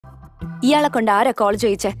ഇയാളെ കൊണ്ട് ആരാ കോൾ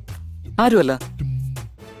ചെയ്യിച്ചേ? ആരുമല്ല.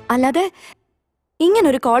 അല്ലാതെ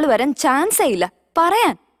ഇങ്ങനൊരു കോൾ വരാൻ ചാൻസേ ഇല്ല.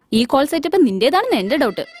 പറയാൻ ഈ കോൾ സെറ്റപ്പ് നിന്റേതാണെന്ന് എന്റെ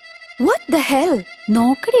ഡൗട്ട്. What the hell?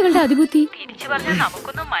 നോക്കടി ഇവളുടെ അതിബുദ്ധി.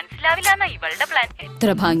 നമുക്കൊന്നും മനസ്സിലാവില്ല ഇവളുടെ പ്ലാൻ.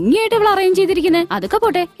 ഇത്ര ഭംഗിയായിട്ട് ഇവൾ അറേഞ്ച് ചെയ്തിരിക്കുന്നത്. അതൊക്കെ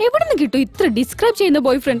പോട്ടെ, എവിടുന്ന് കിട്ടും ഇത്ര ഡിസ്ക്രൈബ് ചെയ്യുന്ന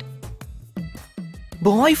ബോയ് ഫ്രണ്ട്?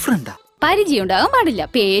 ബോയ്ഫ്രണ്ടാ? പരിചയം ഉണ്ടാകാൻ പാടില്ല,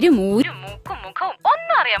 പേരും ഊരും മൂക്കും മുഖവും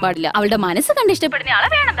ഒന്നും അറിയാൻ പാടില്ല. അവളുടെ മനസ്സ് കണ്ട് ഇഷ്ടപ്പെടുന്ന ആളെ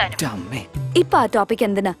വേണം താനും. ഇപ്പൊ ആ ടോപ്പിക്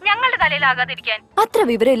എന്തിനാ? ഞങ്ങളുടെ തലയിലാകാതിരിക്കാൻ. അത്ര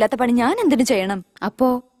വിവരം ഇല്ലാത്ത പണി ഞാൻ എന്തിനു ചെയ്യണം? അപ്പോ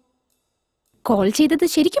കോൾ ചെയ്തത്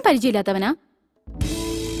ശരിക്കും പരിചയമില്ലാത്തവനാ?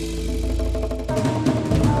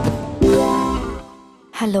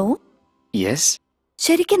 ഹലോ. യെസ്.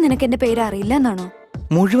 ശരിക്കും നിനക്ക് എന്റെ പേര് അറിയില്ല എന്നാണോ?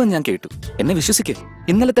 മുഴുവൻ ഞാൻ കേട്ടു. എന്നെ വിശ്വസിക്കേ.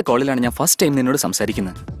 ഇന്നലത്തെ കോളിലാണ് ഞാൻ ഫസ്റ്റ് ടൈം നിന്നോട്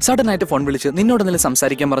സംസാരിക്കുന്നത്. സഡൻ ആയിട്ട് ഫോൺ വിളിച്ച് നിന്നോട് എന്തെങ്കിലും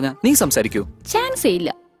സംസാരിക്കാൻ പറഞ്ഞാ നീ സംസാരിക്കൂ? ചാൻസേ ഇല്ല.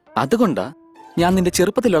 അതുകൊണ്ടാ ഞാൻ നിന്റെ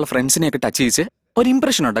ചെറുപ്പത്തിലുള്ള ഫ്രണ്ട്സിനെയൊക്കെ ടച്ച് ചെയ്യിച്ച് ഒരു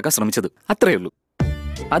ഇംപ്രഷൻ ഉണ്ടാക്കാൻ ശ്രമിച്ചത്. അത്രേ ഉള്ളൂ.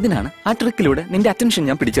 അതിനാണ് ആ ട്രിക്കിലൂടെ നിന്റെ അറ്റൻഷൻ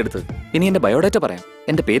ഞാൻ പിടിച്ചെടുത്തത്. ഇനി എന്റെ ബയോഡാറ്റ പറയാം.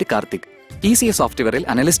 എന്റെ പേര് കാർത്തിക്. ECS സോഫ്റ്റ്വെയറിൽ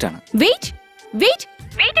അനലിസ്റ്റ് ആണ്.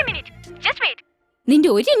 നിന്റെ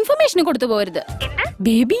ഒരു ഇൻഫർമേഷൻ കൊടുത്തു പോരുത്.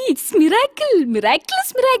 Baby, it's miracle,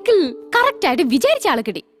 miracles miracle. Correct ആയിട്ട് വിചാരിച്ച ആളെ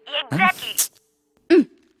കിട്ടി.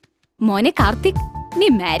 മോനെ കാർത്തിക്, നീ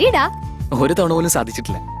മാരീഡാ? ഒരു തവണ പോലും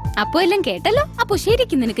സാധിച്ചിട്ടില്ല. അപ്പൊ എല്ലാം കേട്ടല്ലോ. അപ്പൊ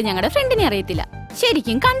ശരിക്കും നിനക്ക് ഞങ്ങളുടെ ഫ്രണ്ടിനെ അറിയത്തില്ല.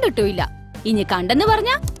 ശരിക്കും കണ്ടിട്ടുമില്ല. ഇനി കണ്ടെന്ന്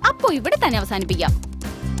പറഞ്ഞാ അപ്പൊ ഇവിടെ തന്നെ അവസാനിപ്പിക്കാം.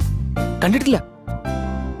 കണ്ടിട്ടില്ല.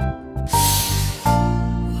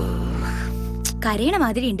 കരയണ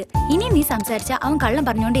മാതിരിയുണ്ട്. ഇനി നീ സംസാരിച്ചാ അവൻ കള്ളം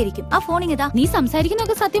പറഞ്ഞോണ്ടേയിരിക്കും. ആ ഫോണിങ്ങതാ. നീ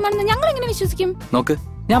സംസാരിക്കുന്നതൊക്കെ സത്യമാണെന്ന് ഞങ്ങൾ എങ്ങനെ വിശ്വസിക്കും? നോക്ക്,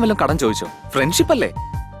 ഞാൻ വല്ലതും കടം ചോദിച്ചോ? ഫ്രണ്ട്ഷിപ്പ് അല്ലേ?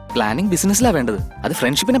 പ്ലാനിങ് ബിസിനസ്സിലാ വേണ്ടത്. അത്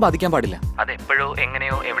ഫ്രണ്ട്ഷിപ്പിനെ ബാധിക്കാൻ പാടില്ല. അത് എപ്പോഴോ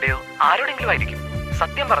എങ്ങനെയോ എവിടെയോ ആരോടെങ്കിലും ആയിരിക്കും.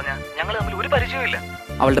 സത്യം പറഞ്ഞാൽ ഞങ്ങൾ തമ്മിൽ ഒരു പരിചയവും ഇല്ല.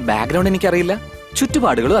 അവളുടെ ബാക്ക്ഗ്രൗണ്ട് എനിക്കറിയില്ല,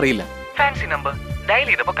 ചുറ്റുപാടുകളും അറിയില്ല. ഫാൻസി നമ്പർ ഡയൽ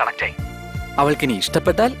ചെയ്തപ്പോ കണക്ട് ആയി. അവൾക്കിനി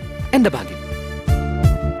ഇഷ്ടപ്പെട്ടാൽ എന്റെ ഭാഗ്യം.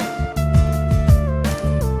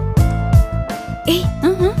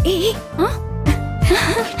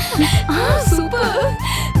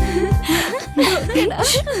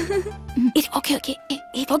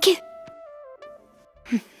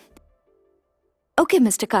 Okay,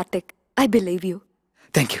 Mr. Karthik, I believe you.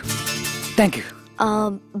 Thank you. Thank you.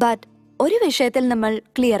 But ഒരു വിഷയത്തിൽ നമ്മൾ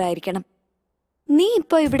ക്ലിയർ ആയിരിക്കണം. നീ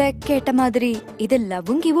ഇപ്പൊ ഇവിടെ കേട്ട മാതിരി ഇത്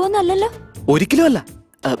ലവും ഗിവോന്നല്ലല്ലോ? ഒരിക്കലും അല്ല.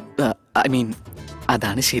 ഐ മീൻ,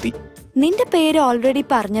 അതാണ് ശരി. നിന്റെ പേര് ഓൾറെഡി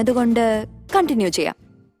പറഞ്ഞതുകൊണ്ട് കണ്ടിന്യൂ ചെയ്യാം.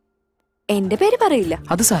 എന്റെ പേര് പറയില്ല.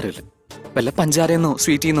 അത് സാരമില്ല. വല്ല പഞ്ചാരയെന്നോ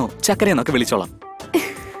സ്വീറ്റിന്നോ ചക്കരയെന്നോ ഒക്കെ വിളിച്ചോളാം.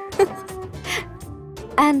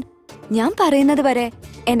 ആൻഡ് ഞാൻ പറയുന്നത് വരെ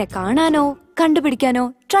എന്നെ കാണാനോ കണ്ടുപിടിക്കാനോ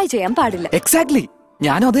ട്രൈ ചെയ്യാൻ പാടില്ല. എക്സാക്ട്ലി,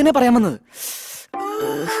 ഞാനും അത് തന്നെ പറയാൻ വന്നത്.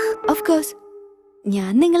 ഓഫ് കോഴ്സ്,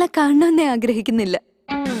 ഞാൻ നിങ്ങളെ കാണണമെന്നേ ആഗ്രഹിക്കുന്നില്ല.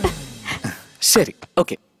 ശരി,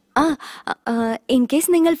 ഓക്കെ. ഇൻ കേസ്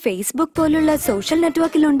നിങ്ങൾ ഫേസ്ബുക്ക് പോലുള്ള സോഷ്യൽ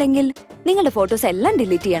നെറ്റ്വർക്കിലുണ്ടെങ്കിൽ നിങ്ങളുടെ ഫോട്ടോസ് എല്ലാം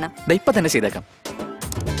ഡിലീറ്റ് ചെയ്യണം. ഇപ്പൊ തന്നെ ചെയ്തേക്കാം.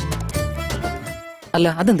 അല്ല,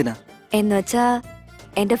 അതെന്തിനാ? എന്നുവെച്ചാ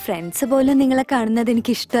എന്റെ ഫ്രണ്ട്സ് പോലും നിങ്ങളെ കാണുന്നത്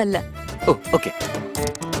എനിക്ക് ഇഷ്ടമല്ല. ഓ, okay.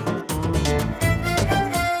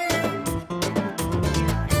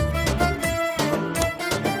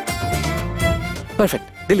 Perfect.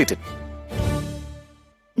 Delete it.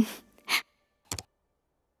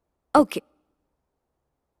 Okay.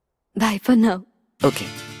 Bye for now. Okay.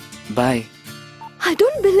 Bye. I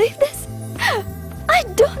don't believe this. I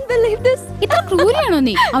don't believe this. ഇത്ര ക്രൂരിയാണോ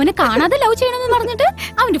നീ? അവനെ കാണാതെ ലവ് ചെയ്യണമെന്ന് പറഞ്ഞിട്ട്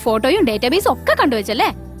അവന്റെ ഫോട്ടോയും ഡേറ്റാബേസും ഒക്കെ കണ്ടുവച്ചല്ലേ?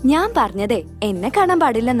 ഞാൻ പറഞ്ഞതേ എന്നെ കാണാൻ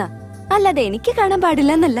പാടില്ലെന്നാ, അല്ലാതെ എനിക്ക് കാണാൻ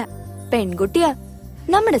പാടില്ലെന്നല്ല. പെൺകുട്ടിയാ,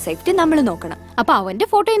 നമ്മുടെ സേഫ്റ്റി നമ്മൾ നോക്കണം. അപ്പൊ അവന്റെ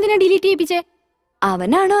ഫോട്ടോ എന്തിനാ ഡിലീറ്റ് ചെയ്യിപ്പിച്ചേ?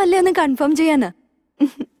 അവനാണോ അല്ലേ ഒന്ന് കൺഫേം ചെയ്യാന്ന്.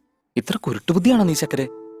 ഇത്ര കുരുട്ടുബുദ്ധിയാണോ നീ ചക്കരെ?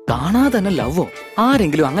 കാണാതെ തന്നെ ലവോ?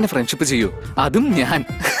 ആരെങ്കിലും അങ്ങനെ ഫ്രണ്ട്ഷിപ്പ് ചെയ്യൂ? അതും ഞാൻ.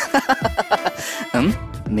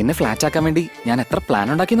 നിന്നെ ഫ്ലാറ്റ് ആക്കാൻ വേണ്ടി ഞാൻ എത്ര പ്ലാൻ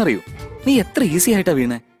ഉണ്ടാക്കിയെന്നറിയൂ? നീ എത്ര ഈസി ആയിട്ടാ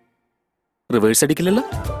വീണേ. റിവേഴ്സ് അടിക്കില്ലല്ലോ.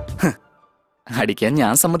 അടിക്കാൻ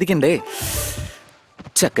ഞാൻ സമ്മതിക്കണ്ടേ?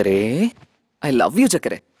 ചക്കരേ, ഐ ലവ് യു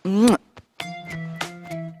ചക്കരെ.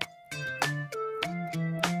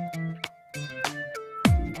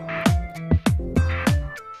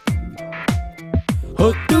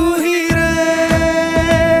 तू ही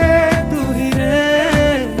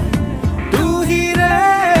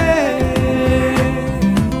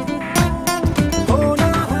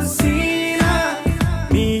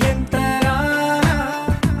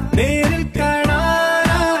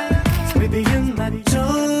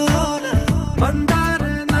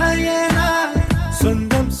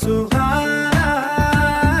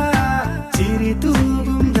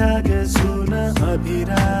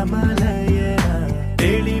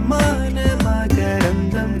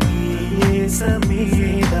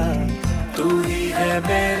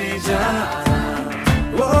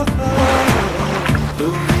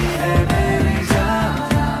है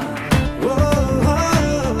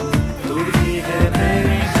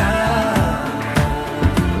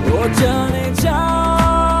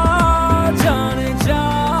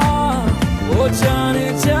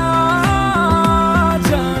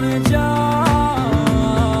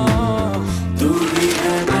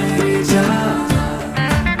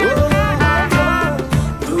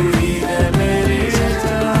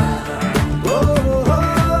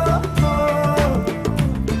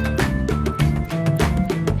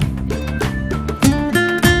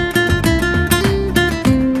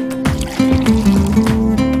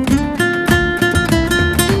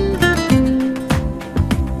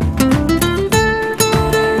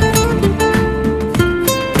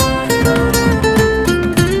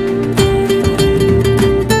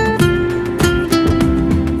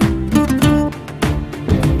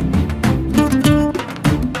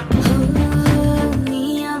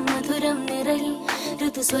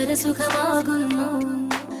പരസുഖമാകുന്നു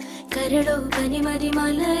കരടോ കനിമതി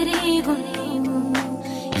മലരേകുന്നു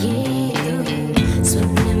ഏതോ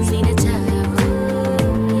സ്വപ്നം നിനച്ചാവോ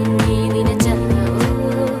നീ നിനച്ചാവോ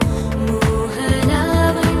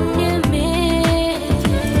മോഹലാവണ്യമേ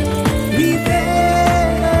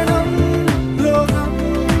ലോകം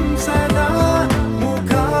സദാ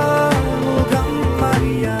മുഖാമുഖം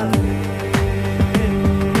അറിയാതെ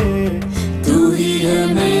തൂ he high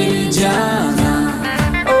Mary ജാനാ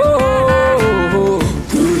oh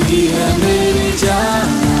Tu he high Mary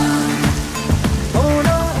ജാനാ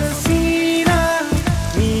ഓണോ Hasina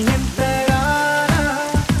നീ എന്തരാന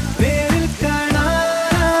വേരിൽ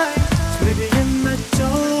കാണാനായി സ്മൃതിയെന്ന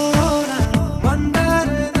ചോര മന്ദാര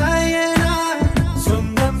നയന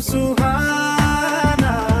സ്വന്തം സുഹാന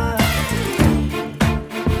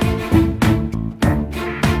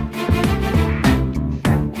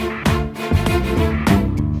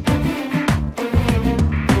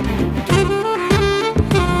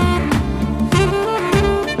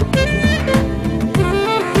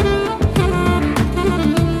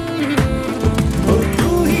ओ तू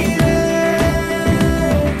ही रे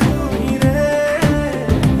तू ही रे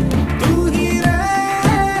तू ही रे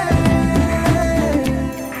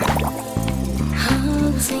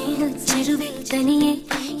ചെരുവിൽ തനിയെ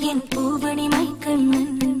എൻ പൂവണി മൈക്കണ്ണൻ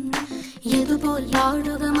എതുപോൽ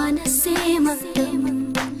പാടുക മനസ്സേ മത്തം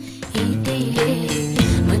ഇതേ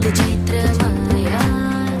മധുചൈത്രമായ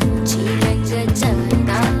ചിരഞ്ജ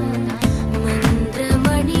ചന്ദ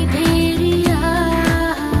മന്ത്രമണി പേരിയ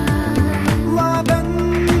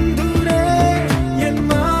വാബന്ധുരേ എൻ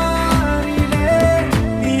മാറിലേ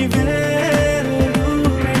നീ വേറൊരു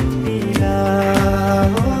വെണ്ണിലാ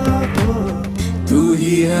तू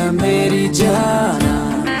ही है मेरी जाना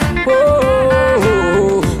ओ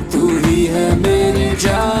तू ही है मेरी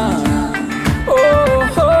जाना ओ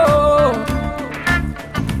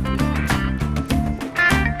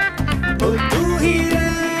तू ही रे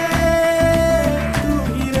तू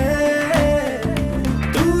ही रे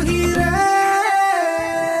तू ही रे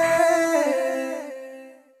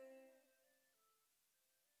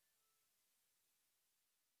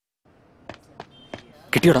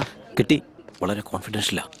കിട്ടിയോടാ? കിട്ടി. വളരെ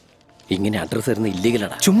കോൺഫിഡൻഷ്യലാ. ഇങ്ങനെ അഡ്രസ് തരുന്ന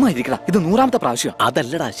ഇല്ലീഗലാടാ. ചുമ്മാ ഇരിക്കടാ, ഇത് 100ാമത്തെ പ്രാവശ്യം.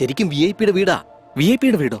 അതല്ലടാ, ശരിക്കും VIP-യുടെ വീടാ.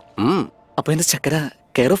 VIP-യുടെ വീടോ? അപ്പൊ എന്റെ ചക്കര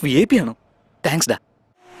കെയർ ഓഫ് VIP ആണോ? താങ്ക്സ് ഡാ.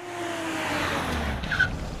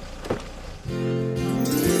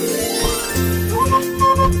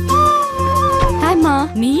 ഹായ് മാ.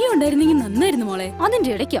 നീ ഉണ്ടായിരുന്നെങ്കിൽ നന്നായിരുന്നു മോളെ. അതിന്റെ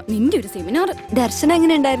ഇടയ്ക്കാ നിന്റെ ഒരു സെമിനാർ. ദർശനം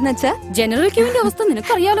എങ്ങനെ ഉണ്ടായിരുന്നു അച്ഛാ? ജനറൽ ക്യൂവിന്റെ അവസ്ഥ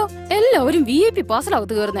നിനക്കറിയാലോ. എല്ലാവരും VIP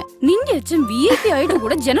പാസിലാവത്ത് കയറുന്നേ. നിന്റെ അച്ഛൻ VIP ആയിട്ട്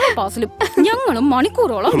കൂടെ ജനറൽ പാസിലും. ഞങ്ങളും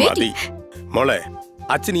മണിക്കൂറോളം മതി മോളെ.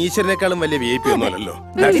 അച്ഛൻ ഈശ്വരനേക്കാളും വലിയ VIP ഒന്നുമല്ലല്ലോ.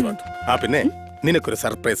 ആ പിന്നെ നിനക്കൊരു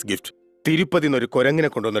സർപ്രൈസ് ഗിഫ്റ്റ്. തിരുപ്പതിന്ന് ഒരു കൊരങ്ങിനെ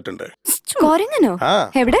കൊണ്ടുവന്നിട്ടുണ്ട്. കൊരങ്ങനോ? ആ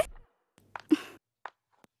എവിടെ?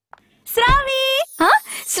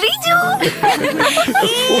 ശ്രീജു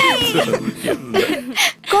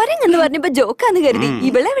കൊരങ്ങെന്ന് പറഞ്ഞപ്പോ ജോക്കാന്ന് കരുതി.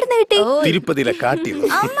 ഇവളെ എവിടെ കിട്ടി? തിരുപ്പതിയിലെ കാട്ടിൽ.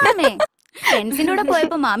 അമ്മാമേ ഫ്രണ്ട്സിന്റെ കൂടെ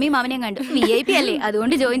പോയപ്പോ മാമിയും മാമനെയും കണ്ടു. VIP അല്ലേ,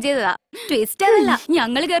 അതുകൊണ്ട് ജോയിൻ ചെയ്തതാ. ട്വിസ്റ്റ് അതല്ല,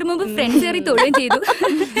 ഞങ്ങൾ കയറുമ്പോ ഫ്രണ്ട്സ് കയറി തൊടുകയും ചെയ്തു.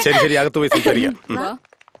 ശരി ശരി, അകത്ത് പോയി സംസാരിക്കാം.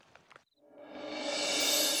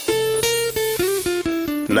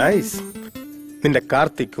 നൈസ്. നിന്റെ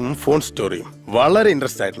കാർത്തിക്കും ഫോൺ സ്റ്റോറിയും വളരെ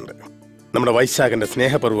ഇൻട്രസ്റ്റ് ആയിട്ടുണ്ട്. നമ്മുടെ വൈശാഖന്റെ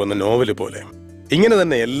സ്നേഹപർവ്വം എന്ന നോവല് പോലെ. ഇങ്ങനെ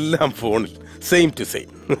തന്നെ എല്ലാം ഫോണിൽ സെയിം ടു സെയിം.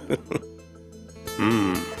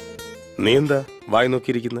 നീ എന്താ വായി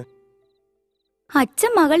നോക്കിയിരിക്കുന്നത്?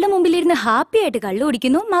 അച്ഛൻ മകളുടെ മുമ്പിലിരുന്ന് ഹാപ്പി ആയിട്ട് കള്ളു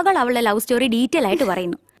കുടിക്കുന്നു. മകൾ അവളുടെ ലവ് സ്റ്റോറി ഡീറ്റെയിൽ ആയിട്ട്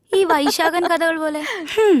പറയുന്നു. ഈ വൈശാഖൻ കഥകൾ പോലെ.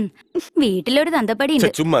 വീട്ടിലൊരു തന്തപ്പടി ഉണ്ട്.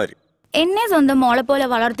 ചുമ്മാരി. എന്നെ സ്വന്തം മോളെ പോലെ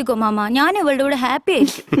വളർത്തിക്കോ മാമ. ഞാൻ ഇവളുടെ കൂടെ ഹാപ്പി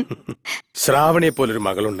ആയിരിക്കും. ശ്രാവണിയെ പോലൊരു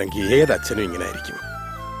മകളുണ്ടെങ്കിൽ ഏതച്ഛനും ഇങ്ങനെ ആയിരിക്കും.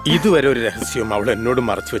 ഇതുവരെ ഒരു രഹസ്യവും അവൾ എന്നോട്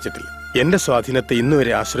മറച്ചു വെച്ചിട്ടില്ല. എന്റെ സ്വാധീനത്തെ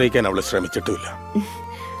ഇന്നുവരെ ആശ്രയിക്കാൻ അവൾ ശ്രമിച്ചിട്ടുമില്ല.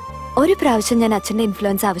 ഒരു പ്രാവശ്യം ഞാൻ അച്ഛന്റെ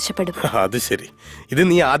ഇൻഫ്ലുവൻസ് ആവശ്യപ്പെടും. അത് ശരി. ഇത്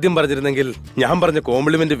നീ ആദ്യം പറഞ്ഞിരുന്നെങ്കിൽ ഞാൻ പറഞ്ഞ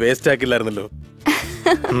കോംപ്ലിമെന്റ് വേസ്റ്റ് ആക്കില്ലായിരുന്നല്ലോ.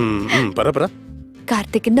 പറ.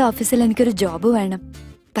 കാർത്തിക്കിന്റെ ഓഫീസിൽ എനിക്കൊരു ജോബ് വേണം.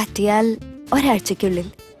 പറ്റിയാൽ ഒരാഴ്ചക്കുള്ളിൽ.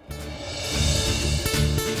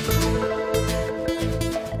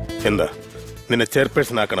 എന്താ, നിന്നെ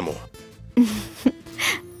ചെയർപേഴ്സൺ ആക്കണമോ?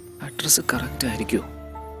 Address correct ആയിരിക്കോ?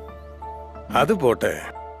 അത് പോട്ടെ.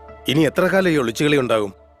 ഇനി എത്ര കാലം ഈ ഒളിച്ചുകളി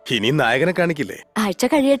ഉണ്ടാകും? ഇനി നായകനെ കാണിക്കില്ലേ? ആഴ്ച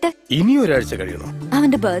കഴിയട്ടെ. ഇനി ഒരാഴ്ച കഴിയണോ?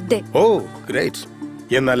 അവന്റെ ബർത്ത്ഡേ. ഓ ഗ്രേറ്റ്.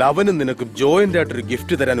 എന്നാൽ അവനും നിനക്കും ജോയിന്റ് ആയിട്ടൊരു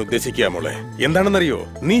ഗിഫ്റ്റ് തരാൻ ഉദ്ദേശിക്കുക മോളെ. എന്താണെന്നറിയോ?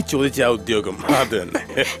 നീ ചോദിച്ച ആ ഉദ്യോഗം. അത് തന്നെ.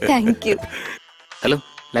 Thank you. ഹലോ,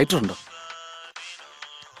 ലൈറ്റർ ഉണ്ടോ?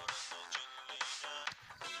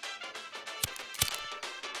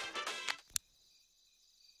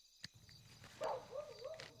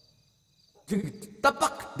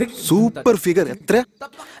 Super figure. എത്ര?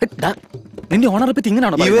 നിന്റെ ഓണറെ പറ്റി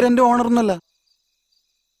ഇങ്ങനെയാണോ? ഇവരെന്റെ ഓണറൊന്നല്ല.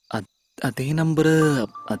 അതേ നമ്പർ,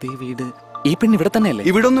 അതേ വീട്. ഈ പെണ്ണ് ഇവിടെ തന്നെയല്ലേ?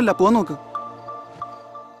 ഇവിടെ ഒന്നുമില്ല, പോവാൻ നോക്ക്.